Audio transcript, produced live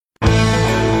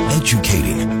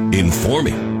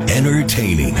informing,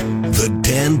 entertaining. The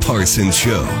Dan Parsons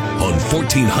Show on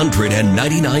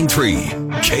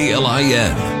 1499.3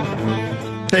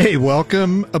 KLIN. Hey,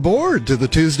 welcome aboard to the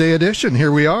Tuesday edition.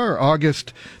 Here we are,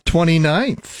 August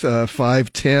 29th,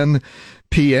 5:10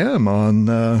 p.m.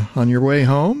 on your way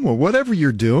home, or whatever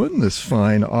you're doing this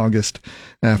fine August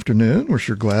afternoon. We're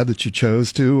sure glad that you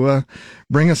chose to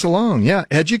bring us along. Yeah,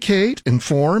 educate,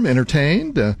 inform,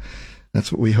 entertain. That's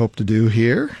what we hope to do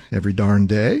here every darn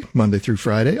day, Monday through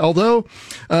Friday. Although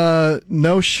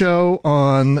no show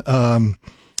on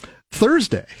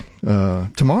Thursday,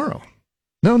 tomorrow.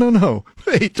 No.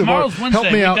 Wait, tomorrow's Wednesday.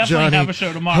 Help me out, definitely Johnny. Have a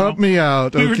show tomorrow. Help me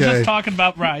out. We okay. were just talking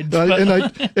about rides.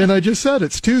 And I just said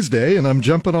it's Tuesday, and I'm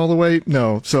jumping all the way.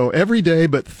 No, so every day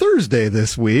but Thursday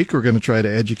this week, we're going to try to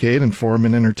educate, inform,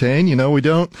 and entertain. You know, we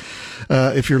don't.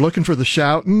 If you're looking for the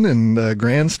shouting and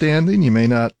grandstanding, you may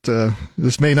not.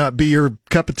 This may not be your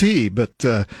cup of tea, but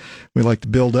we like to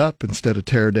build up instead of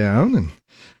tear down, and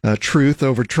truth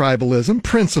over tribalism,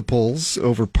 principles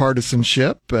over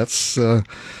partisanship. That's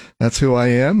who I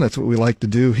am. That's what we like to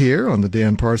do here on the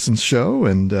Dan Parsons Show,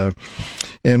 and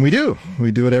we do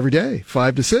it every day,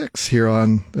 5 to 6 here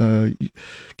on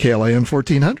KLIN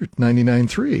 1400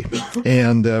 99.3,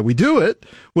 and we do it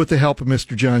with the help of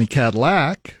Mr. Johnny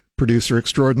Cadillac, producer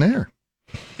extraordinaire.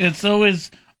 It's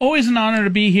always an honor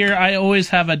to be here. I always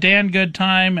have a damn good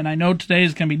time, and I know today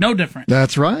is going to be no different.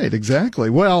 That's right, exactly.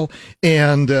 Well,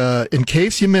 and in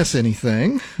case you miss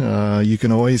anything, you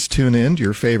can always tune in to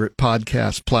your favorite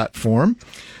podcast platform,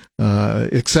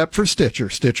 except for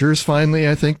Stitcher. Stitcher's finally,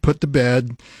 I think, put to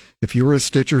bed. If you were a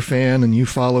Stitcher fan and you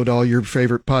followed all your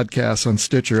favorite podcasts on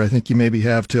Stitcher, I think you maybe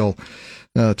have till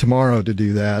tomorrow to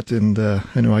do that. And I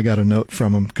know I got a note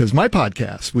from them because my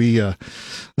podcast, we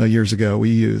years ago,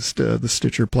 we used the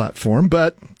Stitcher platform.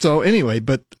 But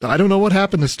I don't know what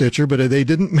happened to Stitcher, but they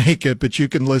didn't make it. But you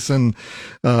can listen.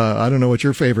 I don't know what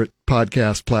your favorite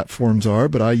podcast platforms are,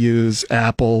 but I use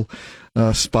Apple,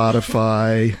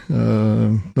 Spotify.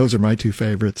 Those are my two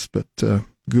favorites, but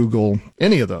Google,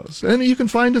 any of those. And you can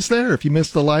find us there if you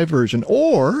missed the live version.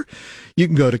 Or you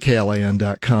can go to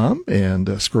KLIN.com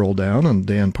and scroll down on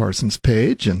Dan Parsons'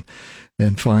 page and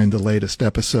find the latest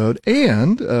episode.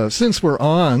 And since we're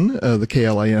on the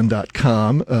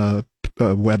KLIN.com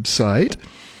website,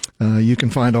 you can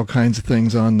find all kinds of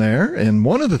things on there. And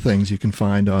one of the things you can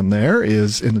find on there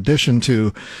is, in addition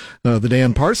to the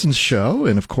Dan Parsons Show,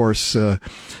 and of course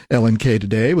LNK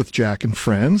Today with Jack and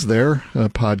Friends, their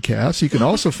podcasts, you can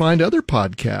also find other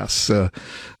podcasts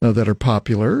that are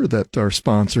popular, that are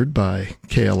sponsored by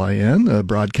KLIN,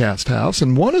 Broadcast House.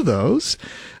 And one of those,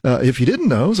 if you didn't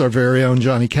know, is our very own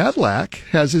Johnny Cadillac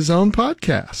has his own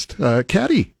podcast,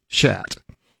 Caddy Chat.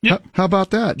 Yep. How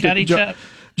about that? Caddy Chat.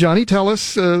 Johnny, tell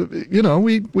us, we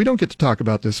don't get to talk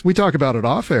about this. We talk about it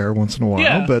off air once in a while,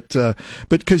 yeah. but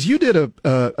because you did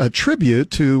a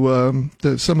tribute to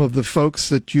some of the folks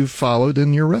that you've followed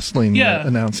in your wrestling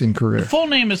announcing career. The full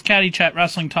name is Caddy Chat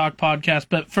Wrestling Talk Podcast,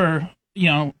 but for,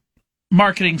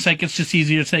 marketing sake, it's just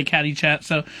easier to say Caddy Chat.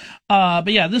 So,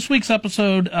 but yeah, this week's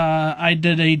episode, I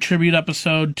did a tribute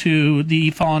episode to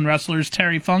the fallen wrestlers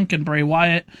Terry Funk and Bray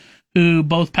Wyatt, who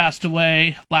both passed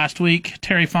away last week.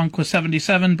 Terry Funk was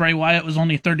 77, Bray Wyatt was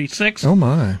only 36. Oh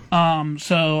my.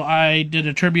 So I did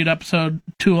a tribute episode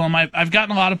to them. I've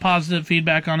gotten a lot of positive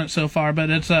feedback on it so far, but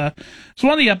it's one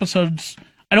of the episodes.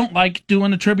 I don't like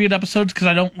doing the tribute episodes because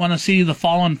I don't want to see the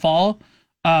fallen fall.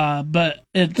 But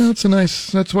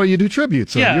that's why you do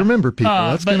tributes. So you remember people.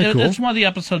 That's kind of cool. It's one of the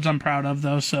episodes I'm proud of,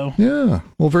 though. So yeah,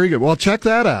 well, very good. Well, check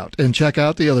that out and check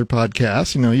out the other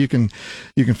podcasts.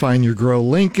 You can find your Grow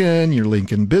Lincoln, your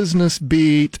Lincoln Business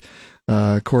Beat,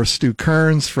 of course, Stu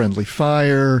Kearns, Friendly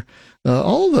Fire,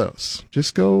 all of those.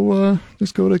 Just go to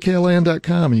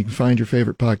KLIN.com and you can find your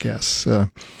favorite podcasts.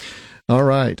 All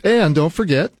right. And don't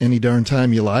forget, any darn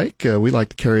time you like, we like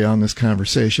to carry on this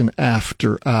conversation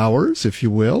after hours, if you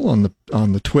will, on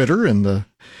the Twitter and the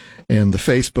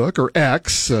Facebook, or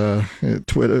X,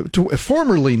 Twitter,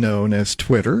 formerly known as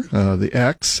Twitter, the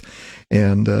X.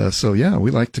 And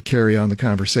we like to carry on the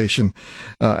conversation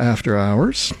after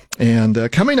hours. And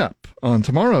coming up on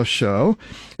tomorrow's show,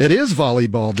 it is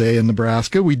Volleyball Day in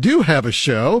Nebraska. We do have a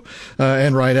show,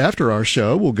 and right after our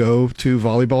show, we'll go to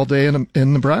Volleyball Day in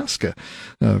Nebraska.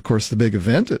 Of course, the big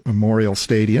event at Memorial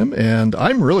Stadium, and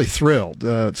I'm really thrilled.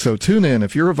 So tune in.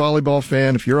 If you're a volleyball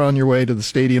fan, if you're on your way to the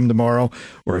stadium tomorrow,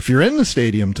 or if you're in the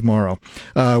stadium tomorrow,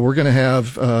 we're going to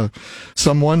have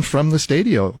someone from the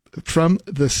stadium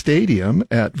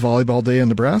at Volleyball Day in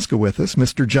Nebraska with us,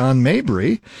 Mr. John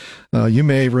Mabry. You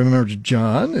may remember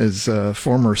John as a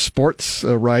former sports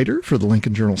writer for the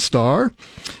Lincoln Journal-Star,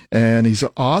 and he's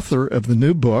the author of the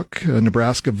new book,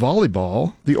 Nebraska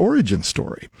Volleyball, The Origin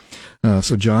Story.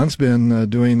 So John's been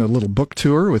doing a little book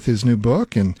tour with his new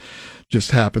book, and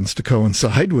just happens to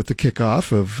coincide with the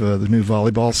kickoff of the new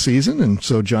volleyball season. And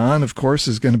so John, of course,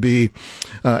 is going to be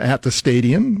at the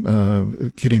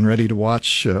stadium getting ready to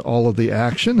watch all of the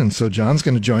action. And so John's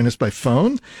going to join us by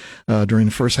phone during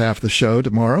the first half of the show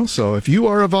tomorrow. So if you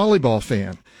are a volleyball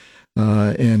fan,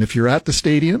 and if you're at the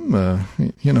stadium,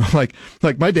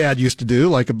 like my dad used to do,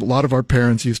 like a lot of our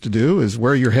parents used to do, is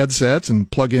wear your headsets and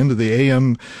plug into the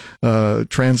AM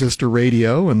transistor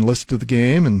radio and listen to the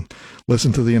game and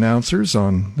listen to the announcers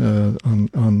on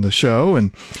the show.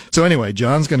 And so anyway,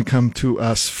 John's going to come to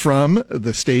us from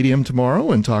the stadium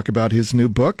tomorrow and talk about his new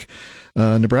book,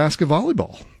 Nebraska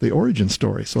Volleyball, The Origin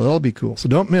Story. So that'll be cool. So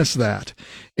don't miss that.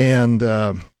 And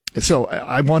so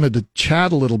I wanted to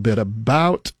chat a little bit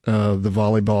about the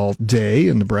volleyball day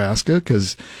in Nebraska,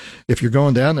 because if you're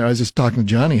going down there, I was just talking to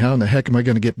Johnny, how in the heck am I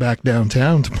going to get back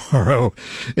downtown tomorrow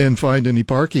and find any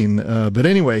parking? But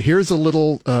anyway, here's a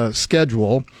little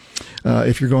schedule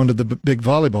if you're going to the big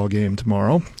volleyball game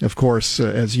tomorrow. Of course,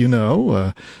 as you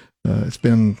know, it's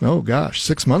been,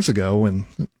 6 months ago when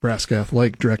Nebraska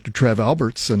Athletic Director Trev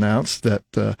Alberts announced that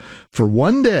for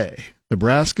one day,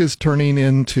 Nebraska's turning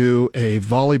the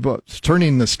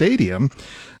stadium,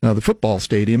 the football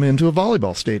stadium, into a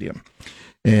volleyball stadium.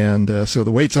 And so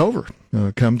the wait's over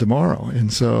come tomorrow.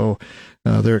 And so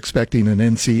they're expecting an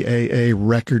NCAA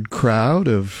record crowd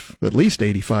of at least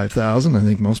 85,000. I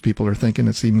think most people are thinking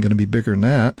it's even going to be bigger than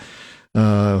that.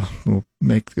 Will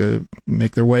make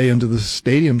their way into the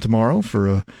stadium tomorrow for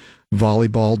a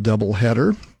volleyball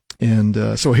doubleheader.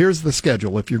 And so here's the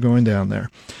schedule if you're going down there.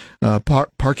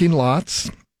 Parking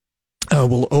lots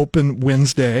will open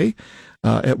Wednesday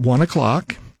at 1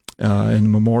 o'clock,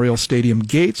 and Memorial Stadium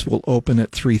gates will open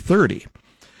at 3:30.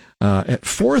 At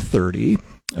 4:30,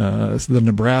 the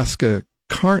Nebraska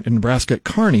at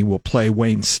Kearney will play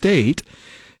Wayne State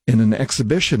in an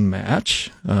exhibition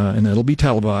match, and it'll be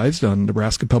televised on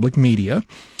Nebraska Public Media.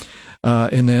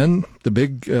 And then the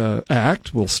big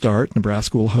act will start.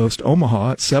 Nebraska will host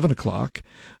Omaha at 7 o'clock,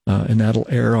 and that'll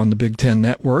air on the Big Ten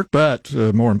Network. But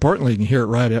more importantly, you can hear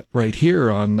it right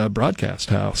here on Broadcast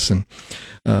House. And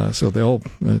so they'll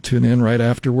tune in right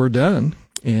after we're done.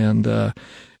 And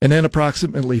then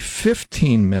approximately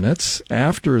 15 minutes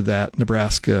after that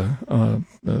Nebraska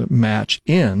match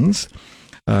ends,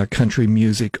 country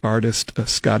music artist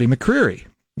Scotty McCreery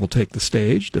will take the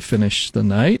stage to finish the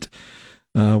night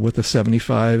with a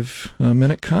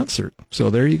 75-minute concert. So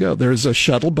there you go. There's a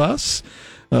shuttle bus,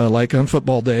 like on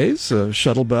football days. A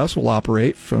shuttle bus will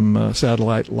operate from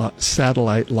satellite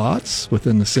lots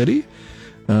within the city.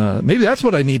 Maybe that's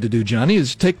what I need to do, Johnny,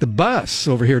 is take the bus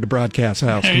over here to Broadcast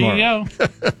House tomorrow. There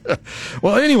you go.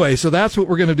 Well, anyway, so that's what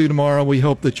we're going to do tomorrow. We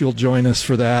hope that you'll join us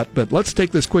for that. But let's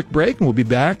take this quick break, and we'll be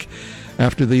back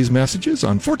after these messages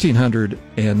on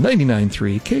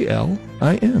 1499.3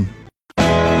 KLIN.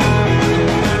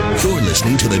 You're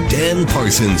listening to The Dan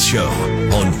Parsons Show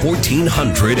on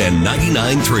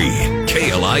 1499.3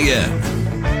 KLIN.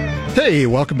 Hey,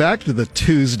 welcome back to the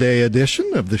Tuesday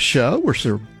edition of the show. We're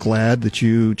so glad that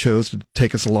you chose to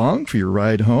take us along for your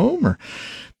ride home or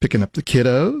picking up the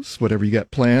kiddos, whatever you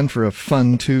got planned for a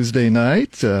fun Tuesday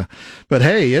night. But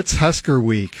hey, it's Husker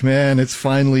Week, man. It's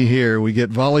finally here. We get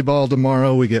volleyball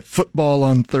tomorrow. We get football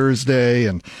on Thursday,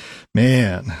 and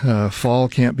man, fall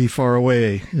can't be far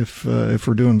away if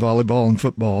we're doing volleyball and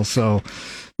football. So,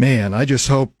 man, I just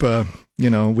hope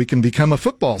we can become a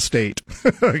football state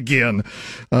again.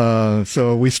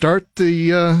 So we start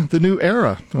the new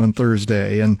era on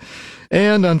Thursday, and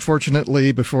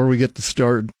unfortunately, before we get to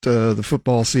start the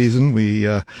football season, we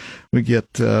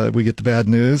get the bad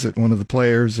news that one of the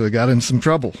players got in some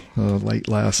trouble late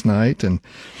last night, and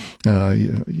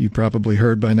you probably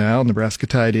heard by now, Nebraska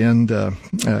tight end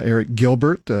Eric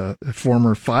Gilbert, a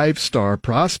former 5-star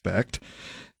prospect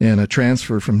and a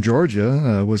transfer from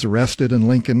Georgia, was arrested in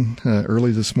Lincoln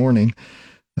early this morning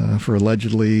for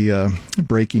allegedly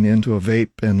breaking into a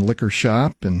vape and liquor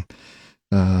shop, and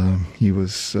he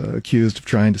was accused of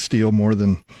trying to steal more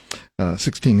than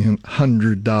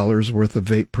 $1,600 worth of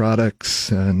vape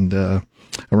products. And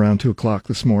around 2 o'clock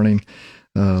this morning,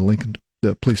 Lincoln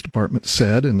Police Department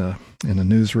said in a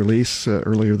news release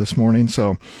earlier this morning.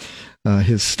 So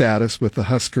his status with the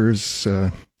Huskers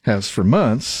has for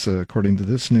months, according to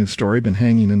this news story, been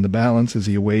hanging in the balance as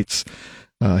he awaits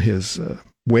his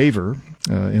waiver,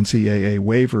 NCAA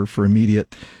waiver for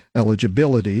immediate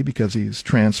eligibility, because he's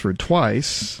transferred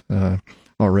twice.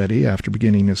 already after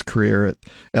beginning his career at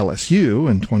LSU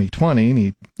in 2020, and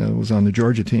he was on the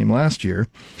Georgia team last year.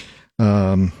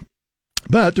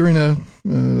 But during a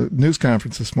news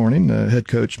conference this morning, head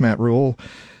coach Matt Rhule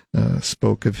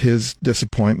spoke of his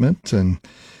disappointment and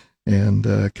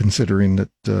considering that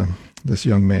this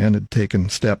young man had taken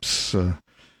steps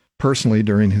personally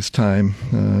during his time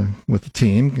with the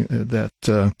team that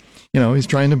he's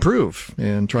trying to improve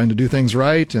and trying to do things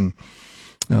right, and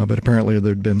but apparently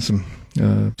there'd been some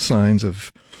signs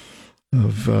of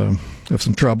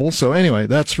some trouble. So anyway,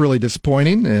 that's really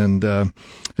disappointing, and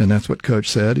that's what Coach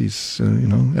said. He's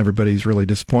everybody's really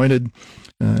disappointed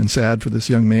and sad for this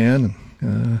young man.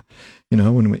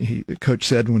 Coach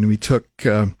said when we took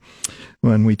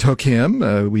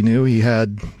him, we knew he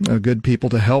had good people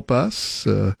to help us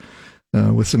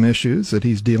with some issues that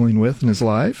he's dealing with in his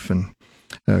life, and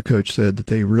Coach said that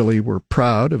they really were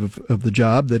proud of the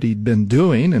job that he'd been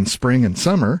doing in spring and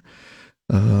summer,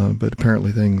 but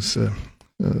apparently things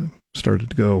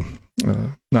started to go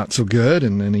not so good,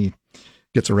 and then he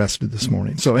gets arrested this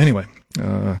morning. So anyway,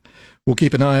 we'll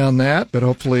keep an eye on that, but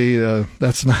hopefully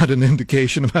that's not an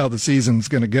indication of how the season's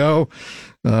going to go.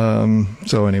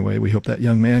 So anyway, we hope that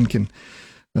young man can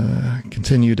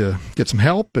continue to get some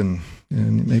help and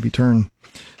maybe turn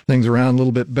things around a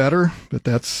little bit better. But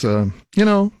that's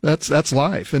that's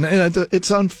life, and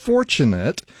it's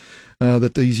unfortunate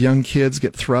that these young kids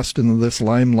get thrust into this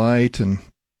limelight. And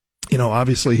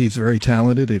obviously he's very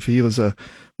talented. If he was a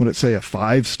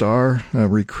 5-star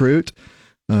recruit,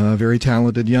 very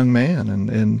talented young man,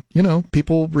 and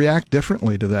people react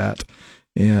differently to that.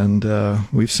 And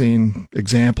we've seen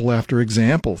example after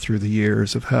example through the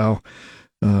years of how,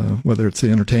 whether it's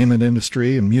the entertainment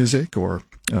industry and music or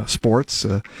sports,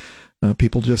 some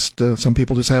people just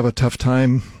have a tough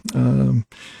time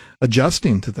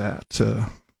adjusting to that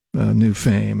new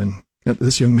fame. And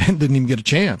this young man didn't even get a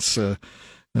chance to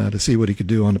see what he could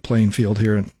do on the playing field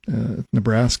here in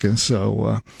Nebraska.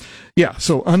 So,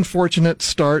 so unfortunate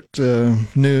start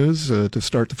news to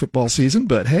start the football season.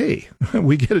 But hey,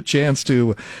 we get a chance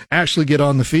to actually get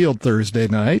on the field Thursday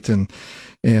night and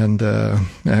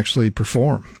actually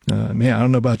perform. Man, I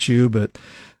don't know about you, but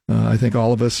I think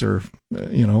all of us are,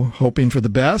 hoping for the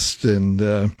best and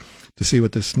to see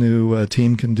what this new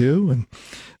team can do. And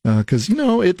because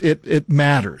it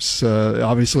matters.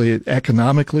 Obviously,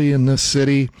 economically in this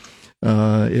city,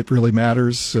 it really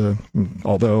matters.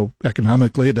 Although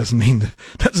economically, it doesn't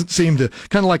seem to,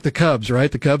 kind of like the Cubs,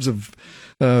 right? The Cubs have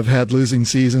had losing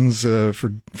seasons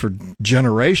for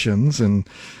generations, and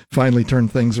finally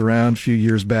turned things around a few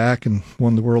years back and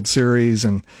won the World Series.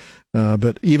 And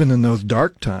but even in those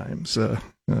dark times,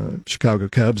 Chicago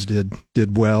Cubs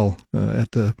did well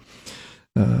at the.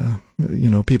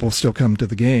 People still come to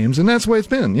the games, and that's the way it's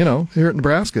been. Here at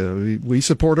Nebraska, we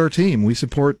support our team. We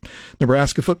support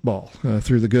Nebraska football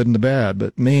through the good and the bad.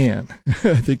 But man,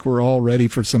 I think we're all ready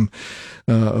for some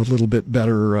a little bit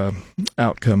better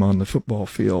outcome on the football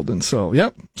field. And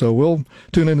so, so we'll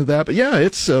tune into that. But yeah,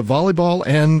 it's volleyball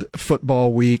and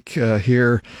football week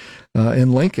here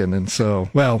in Lincoln. And so,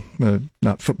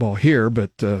 not football here,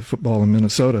 but football in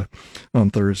Minnesota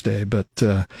on Thursday. But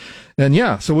so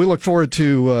we look forward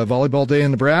to Volleyball Day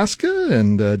in Nebraska,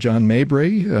 and John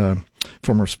Mabry,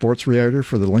 former sports writer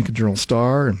for the Lincoln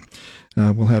Journal-Star, and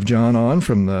we'll have John on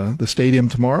from the stadium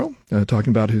tomorrow, talking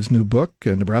about his new book,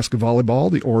 Nebraska Volleyball: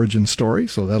 The Origin Story.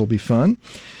 So that'll be fun.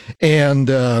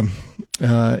 So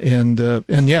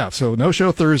no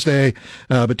show Thursday,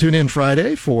 but tune in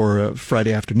Friday for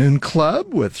Friday Afternoon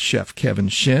Club with Chef Kevin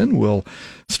Shin. We'll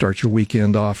start your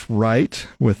weekend off right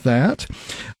with that.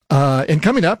 And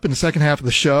coming up in the second half of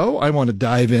the show, I want to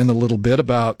dive in a little bit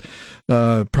about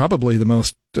probably the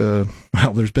most,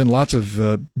 there's been lots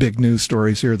of big news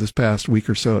stories here this past week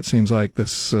or so, it seems like,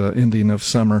 this ending of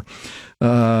summer.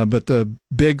 But the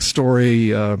big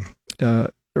story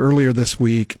earlier this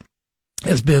week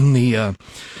has been the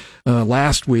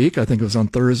last week, I think it was on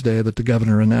Thursday, that the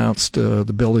governor announced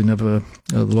the building of the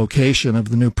location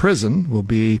of the new prison will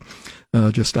be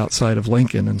just outside of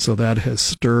Lincoln. And so that has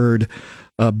stirred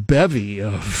a bevy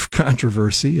of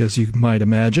controversy, as you might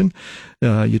imagine.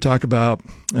 You talk about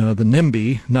the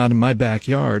NIMBY, not in my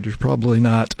backyard. There's probably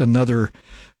not another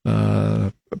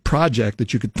project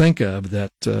that you could think of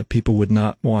that people would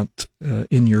not want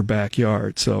in your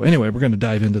backyard. So anyway, we're going to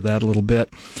dive into that a little bit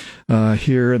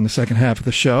here in the second half of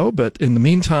the show. But in the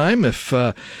meantime,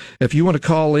 if you want to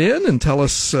call in and tell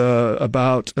us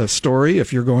about a story,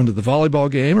 if you're going to the volleyball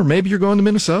game, or maybe you're going to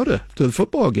Minnesota to the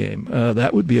football game,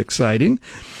 that would be exciting.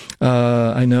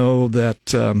 I know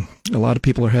that a lot of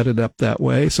people are headed up that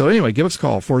way. So anyway, give us a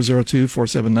call,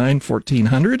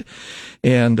 402-479-1400.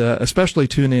 And especially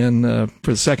tune in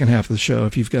for the second half of the show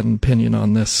if you've got an opinion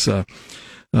on this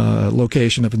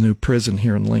location of a new prison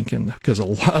here in Lincoln, because a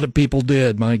lot of people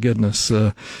did. My goodness,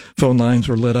 phone lines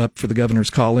were lit up for the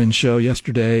governor's call-in show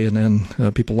yesterday, and then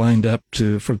people lined up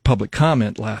for public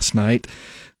comment last night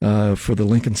for the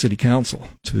Lincoln City Council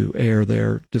to air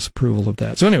their disapproval of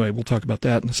that. So anyway, we'll talk about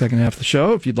that in the second half of the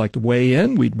show. If you'd like to weigh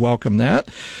in, we'd welcome that.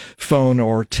 Phone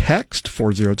or text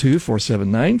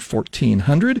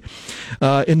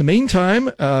 402-479-1400. In the meantime,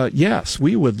 yes,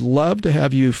 we would love to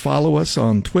have you follow us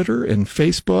on Twitter and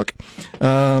Facebook.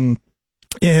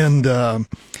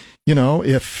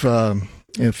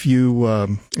 If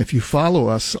you follow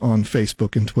us on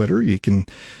Facebook and Twitter, you can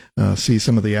see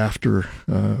some of the after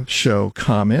show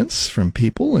comments from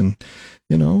people, and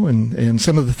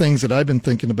some of the things that I've been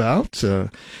thinking about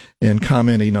and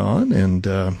commenting on,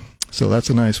 and so that's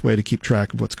a nice way to keep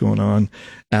track of what's going on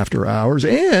after hours.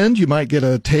 And you might get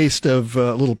a taste of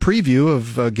a little preview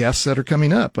of guests that are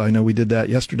coming up. I know we did that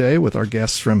yesterday with our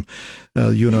guests from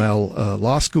UNL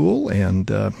Law School and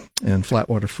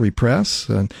Flatwater Free Press.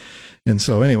 And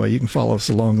so anyway, you can follow us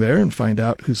along there and find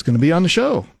out who's going to be on the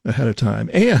show ahead of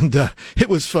time. And it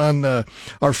was fun.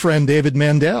 Our friend David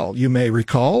Mandel, you may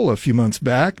recall a few months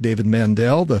back, David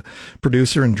Mandel, the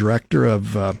producer and director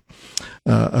of the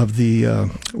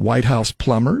White House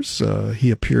Plumbers.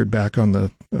 He appeared back on the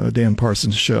Dan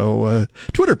Parsons Show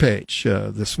Twitter page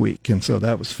this week, and so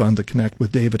that was fun to connect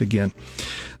with David again.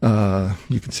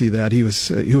 You can see that he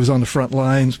was on the front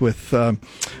lines with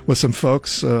some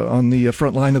folks on the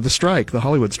front line of the strike, the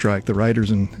Hollywood strike, the writers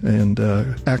and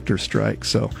actors strike.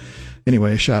 So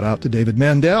anyway, a shout out to David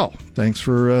Mandel. Thanks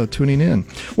for tuning in.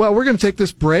 Well, we're going to take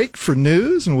this break for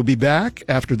news, and we'll be back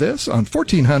after this on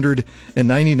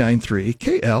 1499.3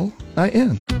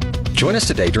 KLIN. Join us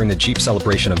today during the Jeep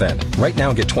Celebration event. Right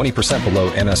now, get 20% below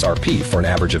MSRP for an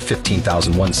average of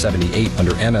 $15,178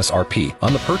 under MSRP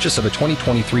on the purchase of a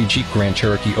 2023 Jeep Grand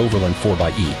Cherokee Overland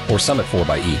 4xE or Summit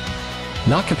 4xE.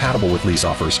 Not compatible with lease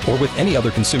offers or with any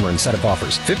other consumer incentive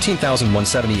offers.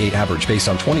 $15,178 average based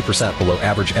on 20% below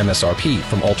average MSRP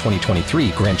from all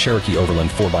 2023 Grand Cherokee Overland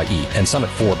 4xE and Summit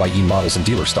 4xE models in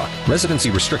dealer stock.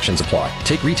 Residency restrictions apply.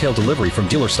 Take retail delivery from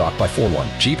dealer stock by 4/1.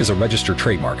 Jeep is a registered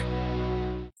trademark.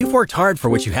 You've worked hard for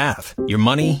what you have. Your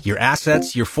money, your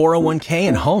assets, your 401k,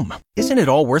 and home. Isn't it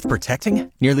all worth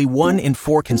protecting? Nearly 1 in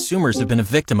 4 consumers have been a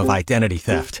victim of identity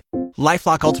theft.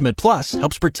 LifeLock Ultimate Plus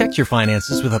helps protect your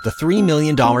finances with up to $3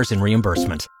 million in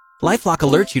reimbursement. LifeLock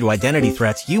alerts you to identity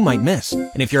threats you might miss.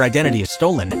 And if your identity is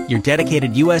stolen, your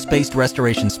dedicated U.S.-based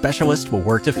restoration specialist will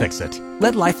work to fix it.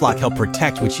 Let LifeLock help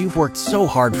protect what you've worked so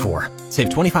hard for. Save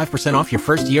 25% off your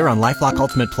first year on LifeLock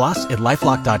Ultimate Plus at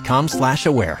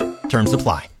LifeLock.com/aware. Terms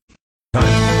apply.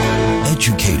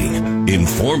 Educating,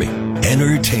 informing,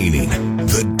 entertaining.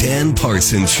 The Dan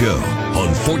Parsons Show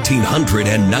on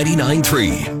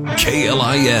 1499.3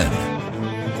 KLIN.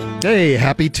 Hey,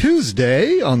 happy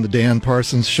Tuesday on the Dan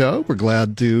Parsons Show. We're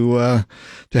glad to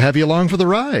have you along for the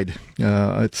ride.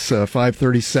 It's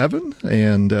 5:37,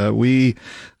 and we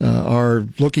are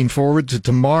looking forward to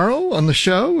tomorrow on the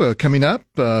show coming up.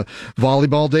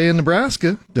 Volleyball Day in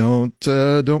Nebraska.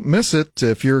 Don't miss it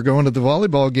if you're going to the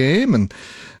volleyball game, and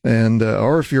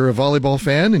or if you're a volleyball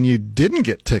fan and you didn't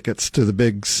get tickets to the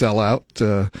big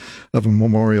sellout of a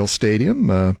Memorial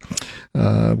Stadium.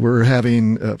 We're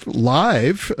having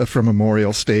live from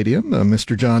Memorial Stadium,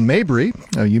 Mr. John Mabry.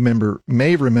 You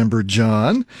may remember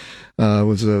John.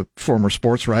 Was a former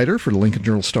sports writer for the Lincoln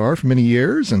Journal-Star for many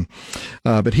years,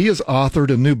 but he has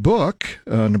authored a new book,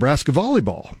 Nebraska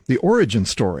Volleyball: The Origin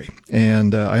Story.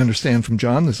 And I understand from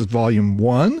John this is volume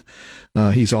 1.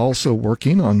 He's also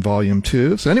working on volume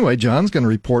 2. So anyway, John's going to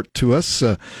report to us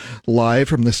live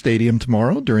from the stadium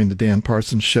tomorrow during the Dan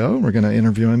Parsons Show. We're going to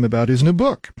interview him about his new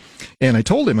book. And I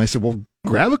told him, I said, well,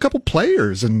 grab a couple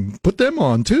players and put them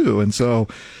on too. And so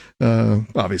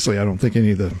Obviously, I don't think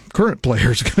any of the current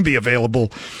players are going to be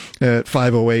available at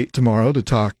 5:08 tomorrow to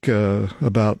talk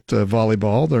about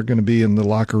volleyball. They're going to be in the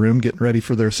locker room getting ready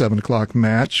for their 7 o'clock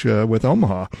match with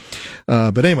Omaha.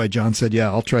 But anyway, John said, yeah,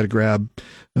 I'll try to grab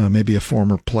maybe a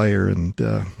former player and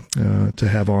to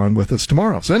have on with us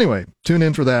tomorrow. So anyway, tune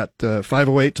in for that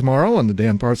 5:08 tomorrow on the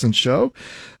Dan Parsons Show.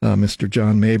 Mr.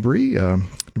 John Mabry,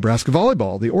 Nebraska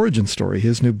Volleyball, The Origin Story,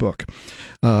 his new book.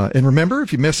 And remember,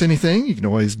 if you miss anything, you can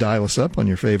always dial us up on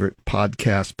your favorite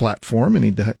podcast platform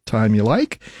any time you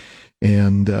like,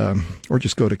 and or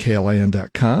just go to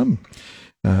klin.com.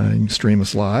 You can stream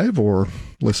us live or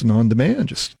listen on demand.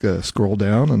 Just scroll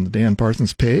down on the Dan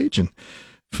Parsons page and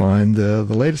find the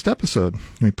latest episode.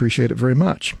 We appreciate it very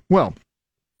much. Well,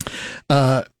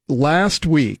 last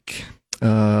week,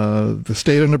 the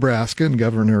state of Nebraska and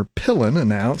Governor Pillen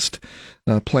announced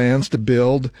plans to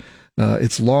build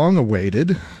its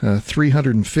long-awaited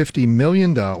 $350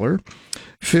 million,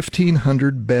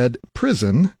 1,500-bed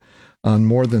prison on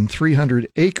more than 300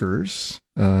 acres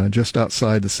just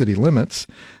outside the city limits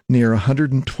near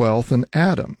 112th and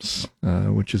Adams,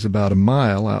 which is about a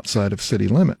mile outside of city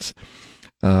limits.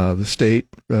 The state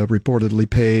reportedly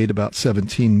paid about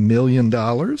 $17 million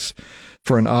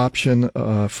for an option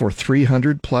for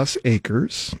 300-plus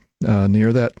acres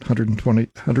near that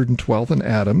 112th and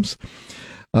Adams,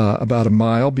 about a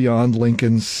mile beyond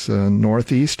Lincoln's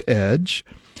northeast edge.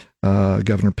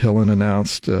 Governor Pillen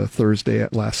announced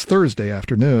last Thursday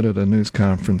afternoon at a news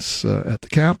conference at the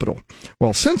Capitol.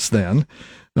 Well, since then,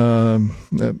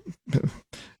 it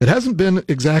hasn't been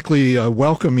exactly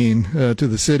welcoming to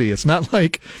the city. It's not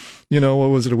like, what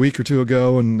was it, a week or two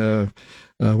ago, and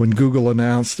when Google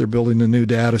announced they're building a new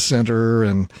data center,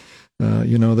 and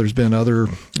there's been other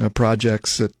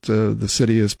projects that the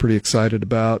city is pretty excited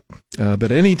about.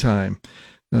 But any time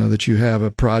that you have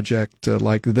a project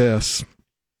like this,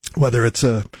 whether it's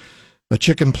a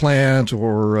chicken plant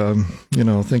or,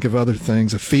 think of other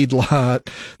things, a feedlot,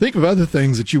 think of other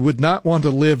things that you would not want to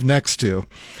live next to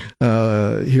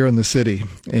here in the city.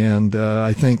 And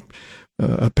I think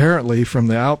apparently from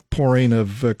the outpouring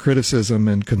of criticism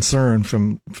and concern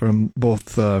from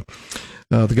both the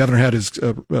governor had his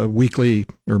weekly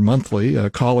or monthly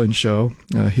call-in show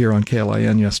here on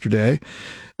KLIN yesterday,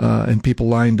 and people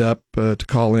lined up to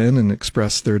call in and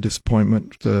express their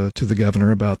disappointment to the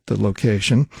governor about the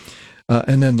location.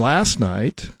 And then last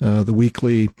night, the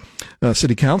weekly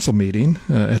city council meeting,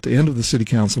 at the end of the city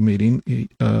council meeting,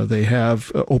 they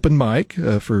have open mic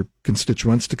for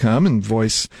constituents to come and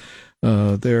voice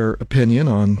their opinion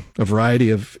on a variety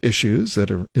of issues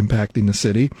that are impacting the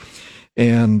city.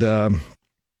 And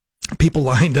people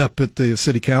lined up at the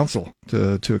city council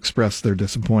to express their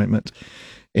disappointment.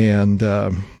 And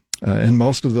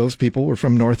most of those people were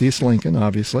from Northeast Lincoln,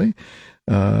 obviously.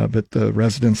 But the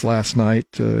residents last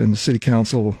night in the city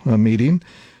council meeting,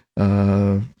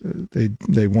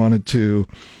 they wanted to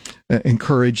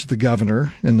encourage the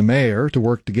governor and the mayor to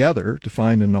work together to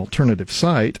find an alternative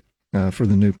site for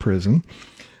the new prison.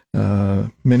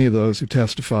 Many of those who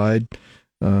testified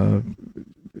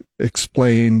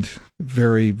explained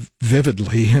very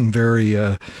vividly and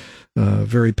very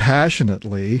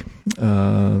passionately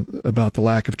about the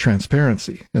lack of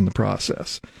transparency in the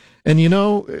process. And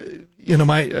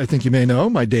I think you may know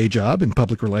my day job in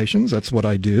public relations. That's what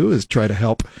I do, is try to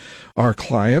help our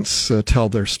clients tell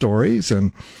their stories,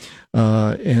 and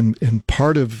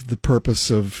part of the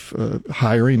purpose of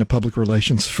hiring a public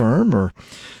relations firm, or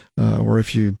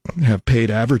if you have paid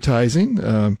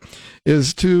advertising,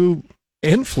 is to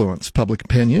influence public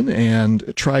opinion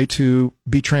and try to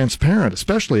be transparent,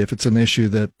 especially if it's an issue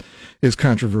that is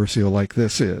controversial like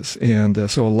this is. And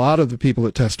so a lot of the people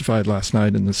that testified last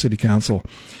night in the city council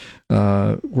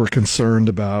were concerned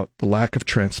about the lack of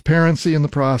transparency in the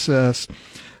process.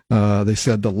 They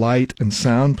said the light and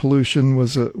sound pollution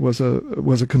was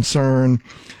a concern,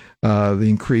 the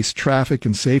increased traffic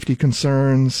and safety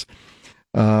concerns.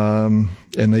 And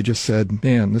they just said,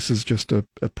 man, this is just a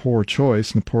poor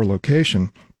choice and a poor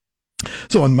location.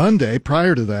 So on Monday,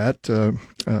 prior to that,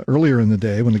 earlier in the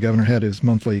day, when the governor had his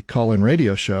monthly call-in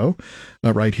radio show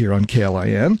right here on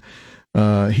KLIN,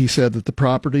 he said that the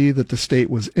property that the state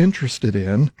was interested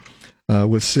in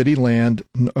was city land,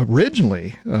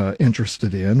 originally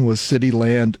interested in, was city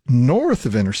land north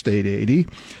of Interstate 80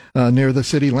 near the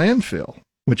city landfill,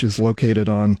 which is located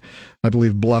on, I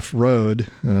believe, Bluff Road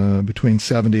between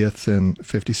 70th and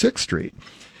 56th Street.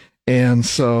 And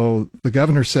so the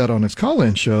governor said on his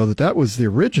call-in show that was the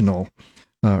original,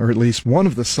 or at least one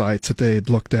of the sites that they had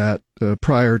looked at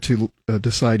prior to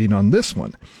deciding on this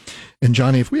one. And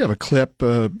Johnny, if we have a clip,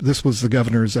 this was the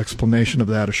governor's explanation of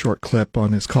that, a short clip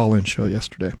on his call-in show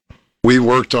yesterday. We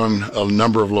worked on a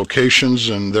number of locations,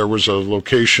 and there was a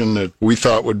location that we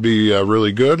thought would be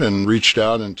really good, and reached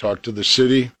out and talked to the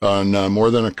city on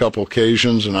more than a couple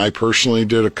occasions, and I personally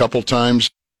did a couple times.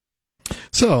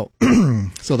 So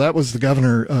that was the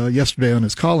governor yesterday on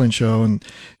his call-in show, and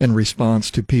in response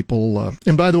to people.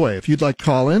 And by the way, if you'd like to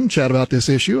call in, chat about this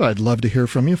issue, I'd love to hear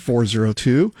from you.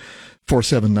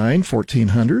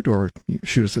 402-479-1400, or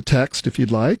shoot us a text if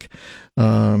you'd like.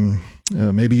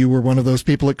 Maybe you were one of those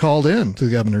people that called in to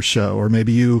the governor's show, or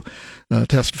maybe you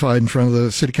testified in front of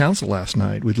the city council last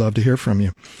night. We'd love to hear from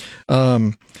you.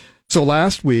 So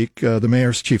last week, the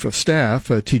mayor's chief of staff,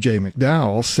 T.J.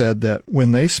 McDowell, said that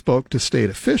when they spoke to state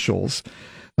officials,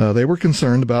 they were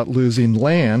concerned about losing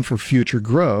land for future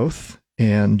growth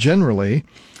and generally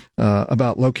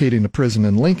about locating a prison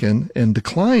in Lincoln, and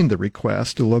declined the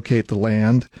request to locate the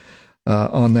land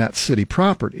on that city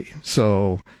property.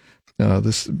 So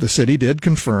the city did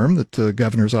confirm that the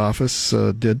governor's office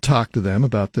did talk to them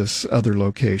about this other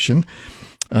location.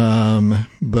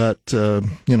 But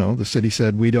the city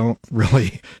said, we don't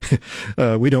really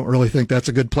think that's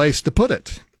a good place to put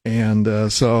it.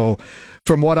 And so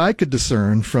from what I could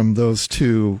discern from those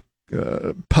two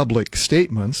public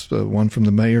statements, one from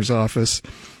the mayor's office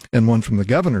and one from the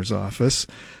governor's office,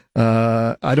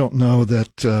 I don't know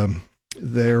that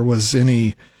there was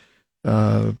any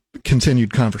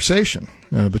continued conversation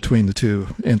between the two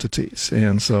entities.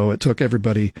 And so it took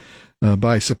everybody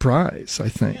by surprise, I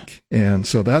think. And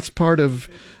so that's part of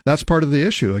the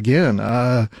issue. Again,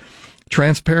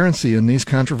 transparency in these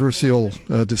controversial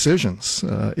decisions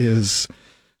is,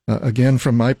 again,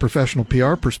 from my professional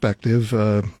PR perspective,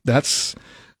 that's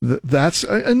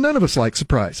and none of us like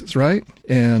surprises, right?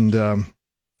 And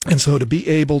so to be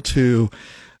able to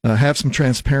have some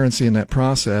transparency in that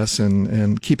process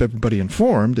and keep everybody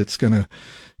informed, it's going to,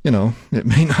 it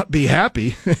may not be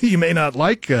happy. You may not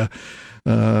like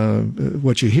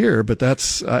what you hear, but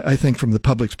that's, I think, from the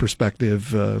public's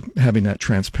perspective, having that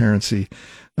transparency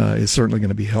is certainly going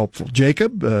to be helpful.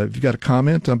 Jacob, have you got a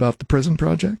comment about the prison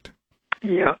project?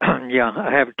 Yeah,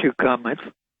 I have two comments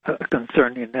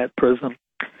concerning that prison.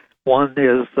 One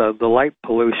is the light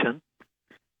pollution.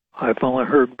 I've only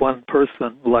heard one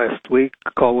person last week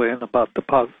call in about the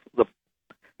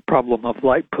problem of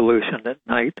light pollution at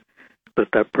night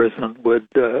that prison would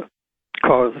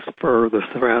cause for the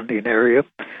surrounding area.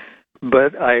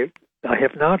 But I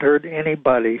have not heard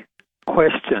anybody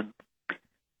question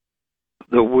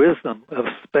the wisdom of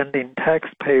spending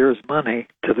taxpayers' money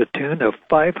to the tune of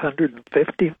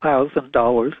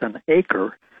 $550,000 an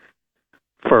acre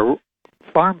for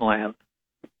farmland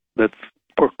that's,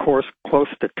 of course, close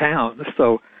to town.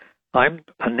 So I'm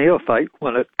a neophyte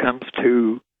when it comes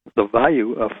to the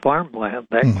value of farmland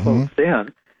that close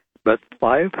in. But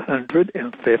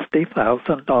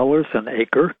 $550,000 an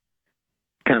acre,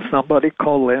 can somebody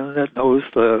call in that knows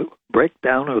the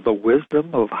breakdown or the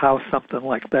wisdom of how something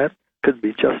like that could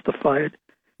be justified?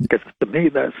 Because to me,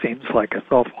 that seems like an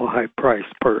awful high price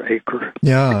per acre,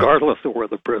 regardless of where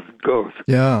the prison goes.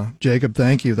 Yeah, Jacob,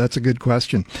 thank you. That's a good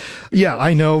question. Yeah,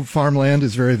 I know farmland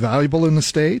is very valuable in the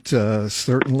state.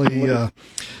 Certainly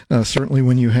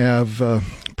when you have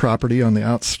property on the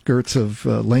outskirts of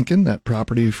Lincoln, that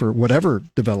property for whatever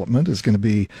development is going to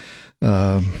be,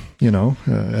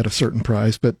 at a certain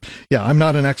price. But yeah, I'm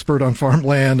not an expert on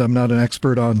farmland. I'm not an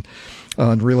expert on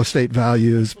real estate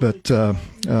values, but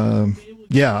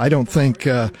yeah, I don't think,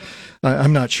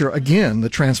 I'm not sure, again, the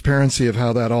transparency of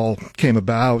how that all came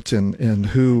about and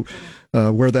who,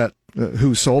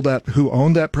 who sold that, who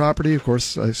owned that property. Of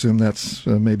course, I assume that's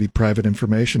maybe private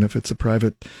information if it's a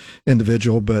private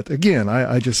individual. But again,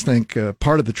 I just think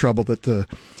part of the trouble that the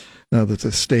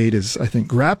state is, I think,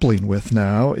 grappling with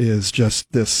now is just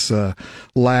this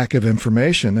lack of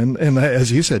information. And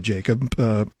as you said, Jacob,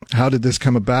 how did this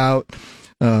come about?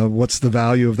 What's the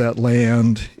value of that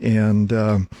land? And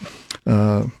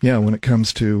when it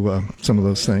comes to some of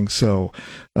those things. So,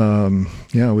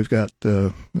 we've got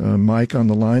Mike on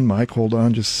the line. Mike, hold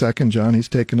on just a second. Johnny's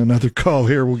taking another call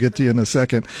here. We'll get to you in a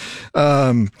second.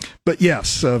 But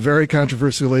yes, a very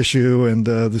controversial issue, and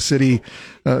the city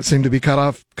seemed to be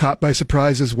caught by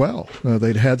surprise as well.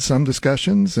 They'd had some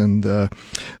discussions, and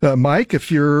Mike,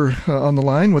 if you're on the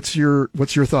line, what's your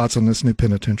thoughts on this new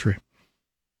penitentiary?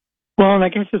 Well, and I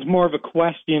guess it's more of a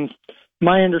question.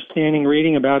 My understanding,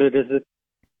 reading about it, is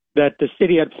that the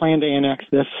city had planned to annex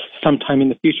this sometime in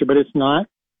the future, but it's not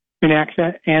been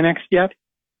annexed yet.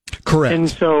 Correct. And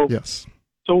so, yes.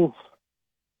 So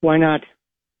why not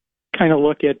kind of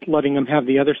look at letting them have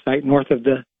the other site north of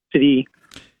the city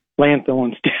landfill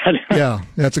instead. Yeah,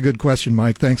 that's a good question,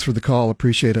 Mike. Thanks for the call.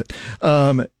 Appreciate it.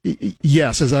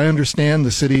 Yes, as I understand,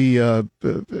 the city, in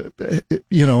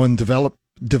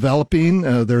developing,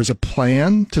 there's a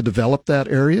plan to develop that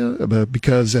area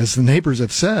because, as the neighbors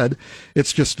have said,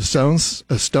 it's just a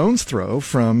stone's throw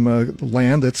from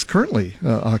land that's currently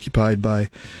occupied by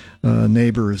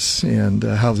neighbors and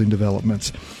housing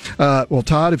developments. Well,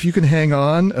 Todd, if you can hang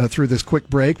on through this quick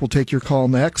break, we'll take your call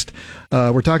next.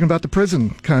 We're talking about the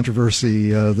prison controversy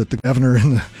that the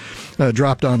governor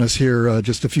dropped on us here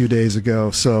just a few days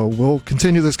ago. So we'll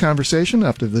continue this conversation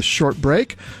after this short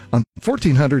break on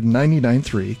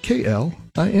 1499.3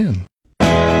 KLIN.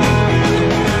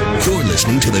 You're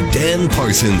listening to the Dan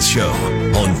Parsons Show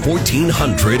on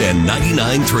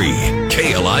 1499.3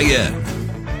 KLIN.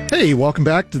 Hey, welcome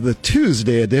back to the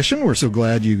Tuesday edition. We're so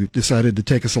glad you decided to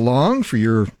take us along for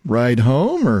your ride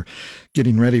home or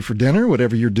getting ready for dinner,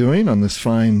 whatever you're doing on this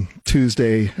fine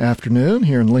Tuesday afternoon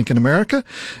here in Lincoln, America.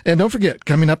 And don't forget,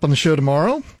 coming up on the show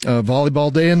tomorrow,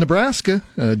 Volleyball Day in Nebraska.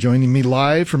 Joining me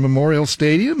live from Memorial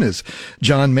Stadium is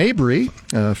John Mabry,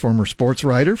 former sports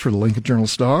writer for the Lincoln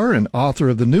Journal-Star and author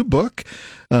of the new book,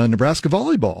 Nebraska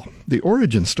Volleyball, The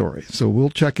Origin Story. So we'll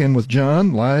check in with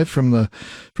John live from the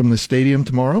stadium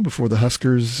tomorrow before the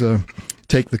Huskers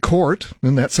take the court.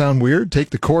 Doesn't that sound weird? Take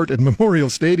the court at Memorial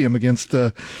Stadium against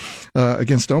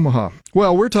Omaha.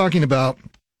 Well, we're talking about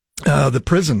the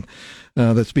prison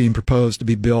that's being proposed to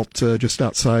be built just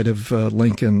outside of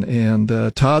Lincoln.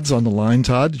 And Todd's on the line.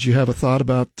 Todd, did you have a thought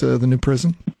about the new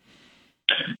prison?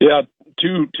 Yeah.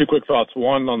 Two quick thoughts.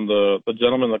 One on the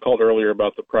gentleman that called earlier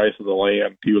about the price of the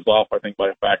land. He was off, I think, by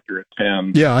a factor of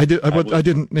 10. Yeah, I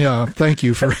didn't. Yeah, thank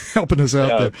you for helping us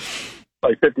out there.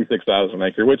 Like 56,000 an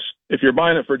acre, which if you're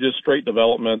buying it for just straight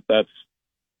development, that's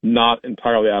not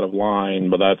entirely out of line,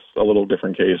 but that's a little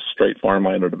different case, straight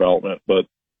farmland or development. But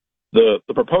the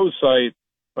proposed site,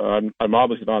 I'm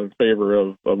obviously not in favor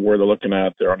of where they're looking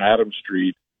at there on Adams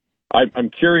Street. I'm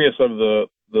curious of the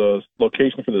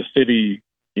location for the city.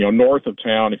 North of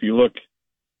town, if you look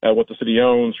at what the city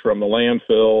owns from the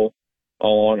landfill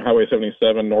along Highway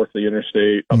 77 north of the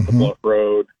interstate up the Bluff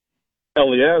Road,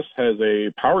 LES has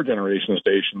a power generation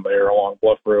station there along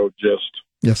Bluff Road just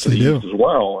to the east as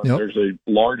well. And there's a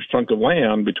large chunk of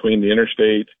land between the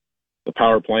interstate, the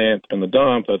power plant, and the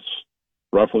dump that's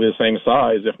roughly the same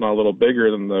size, if not a little bigger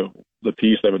than the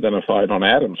piece they've identified on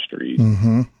Adams Street.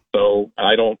 So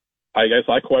I guess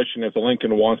I question if the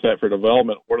Lincoln wants that for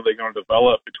development, what are they going to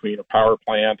develop between a power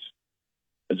plant,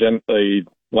 a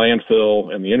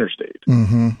landfill, and the interstate?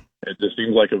 It just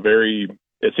seems like a very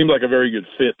good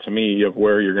fit to me of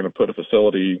where you're going to put a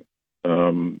facility.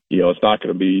 It's not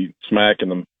going to be smack in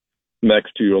the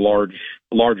next to a large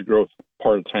growth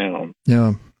part of town.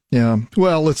 Yeah.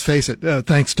 Well, let's face it.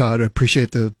 Thanks, Todd. I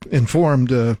appreciate the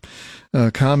informed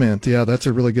comment. Yeah, that's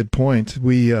a really good point.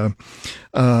 We, and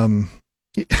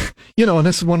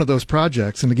this is one of those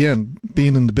projects. And again,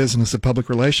 being in the business of public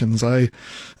relations, I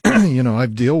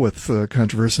deal with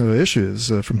controversial issues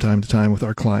from time to time with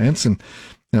our clients, and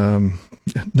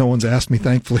no one's asked me,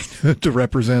 thankfully, to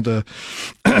represent a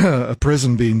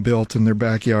prison being built in their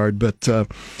backyard. But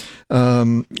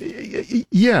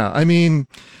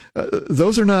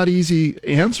those are not easy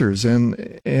answers,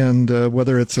 and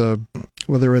whether it's a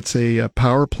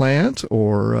power plant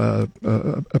or a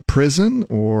prison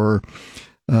or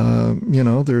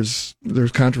there's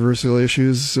controversial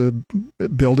issues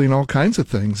building all kinds of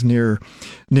things near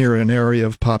an area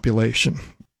of population,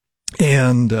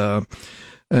 and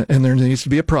there needs to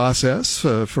be a process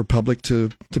for public to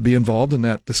be involved in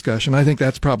that discussion. I think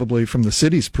that's probably from the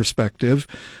city's perspective.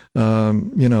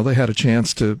 They had a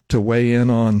chance to weigh in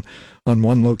on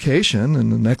one location,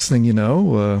 and the next thing you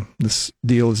know, this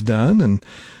deal is done. And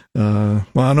I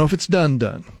don't know if it's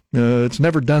done. It's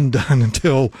never done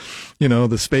until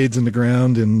the spade's in the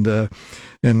ground and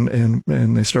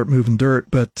they start moving dirt.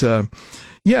 But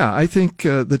I think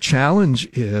the challenge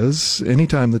is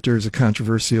anytime that there's a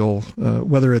controversial,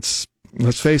 whether it's,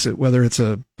 let's face it, whether it's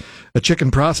a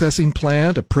chicken processing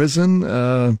plant, a prison,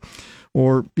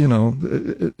 or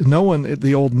no one,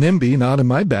 the old NIMBY, not in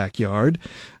my backyard.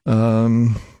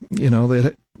 Those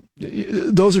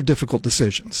are difficult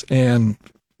decisions, and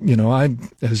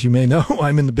as you may know,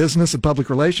 I'm in the business of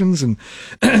public relations and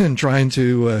trying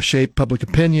to shape public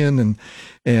opinion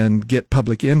and get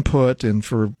public input. And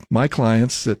for my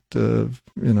clients that,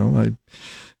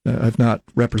 I've not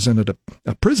represented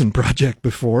a prison project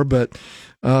before, but,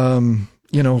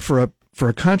 for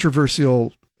a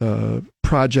controversial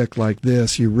project like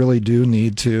this, you really do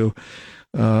need to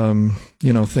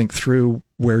think through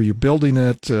where you're building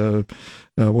it,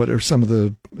 what are some of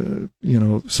the,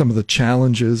 some of the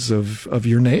challenges of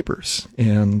your neighbors.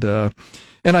 And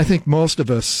I think most of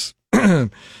us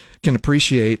can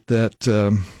appreciate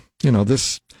that,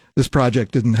 this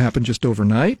project didn't happen just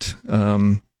overnight.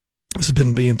 This has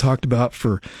been being talked about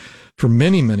for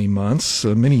many, many months,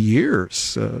 many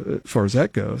years, as far as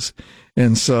that goes.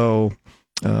 And so,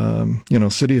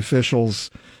 city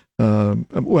officials,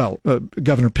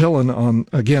 Governor Pillen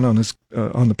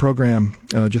on the program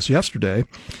just yesterday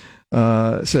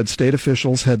said state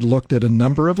officials had looked at a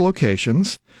number of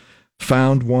locations,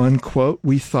 found one, quote,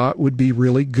 we thought would be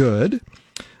really good,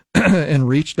 and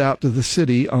reached out to the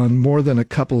city on more than a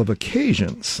couple of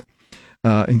occasions,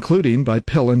 including by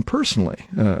Pillen personally,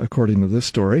 according to this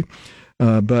story.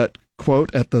 But,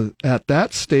 quote, at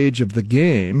that stage of the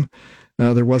game,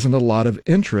 there wasn't a lot of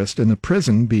interest in a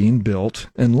prison being built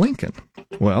in Lincoln.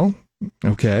 Well,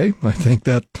 okay, I think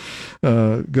that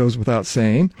goes without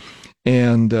saying.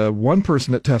 And one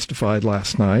person that testified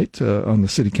last night on the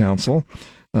city council,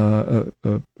 a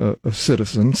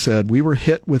citizen, said, we were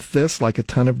hit with this like a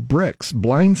ton of bricks,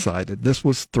 blindsided. This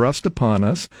was thrust upon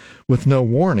us with no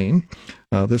warning.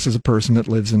 This is a person that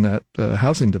lives in that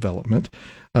housing development,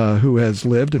 who has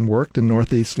lived and worked in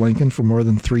Northeast Lincoln for more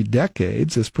than 3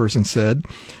 decades. This person said,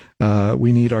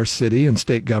 we need our city and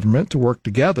state government to work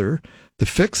together to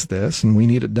fix this, and we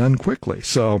need it done quickly.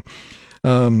 So,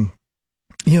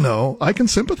 I can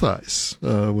sympathize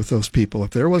with those people.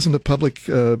 If there wasn't a public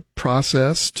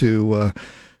process to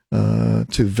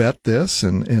vet this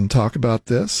and talk about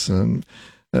this, and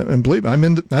believe me, I'm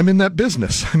in that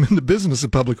business. I'm in the business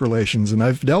of public relations, and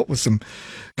I've dealt with some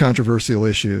controversial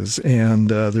issues. And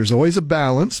there's always a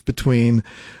balance between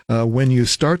when you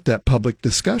start that public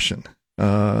discussion,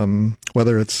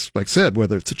 whether it's, like I said,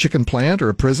 whether it's a chicken plant or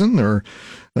a prison or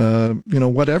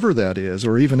whatever that is,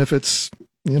 or even if it's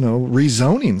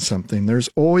rezoning something. There's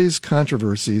always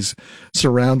controversies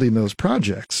surrounding those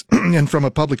projects. And from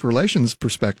a public relations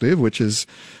perspective, which is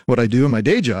what I do in my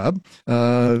day job,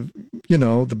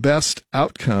 the best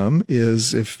outcome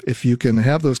is if you can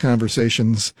have those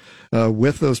conversations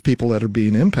with those people that are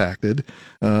being impacted.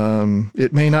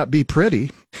 It may not be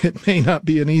pretty. It may not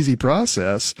be an easy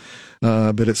process,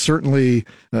 but it certainly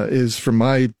is, from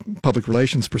my public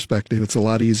relations perspective, it's a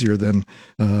lot easier than,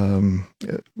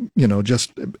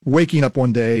 just waking up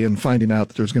one day and finding out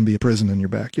that there's going to be a prison in your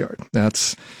backyard.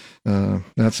 That's a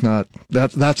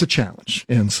challenge.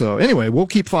 And so anyway, we'll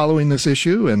keep following this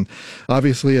issue, and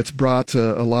obviously it's brought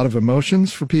a lot of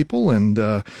emotions for people. And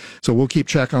so we'll keep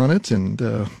check on it, and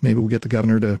maybe we'll get the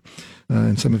governor to,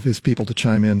 and some of his people to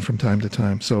chime in from time to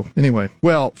time. So anyway,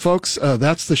 well, folks,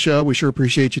 that's the show. We sure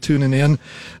appreciate you tuning in.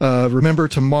 Remember,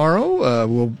 tomorrow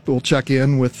we'll check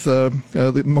in with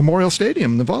the Memorial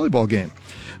Stadium, the volleyball game.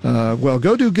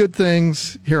 Go do good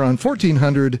things here on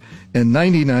 1400 and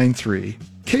 99.3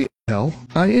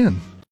 KLIN.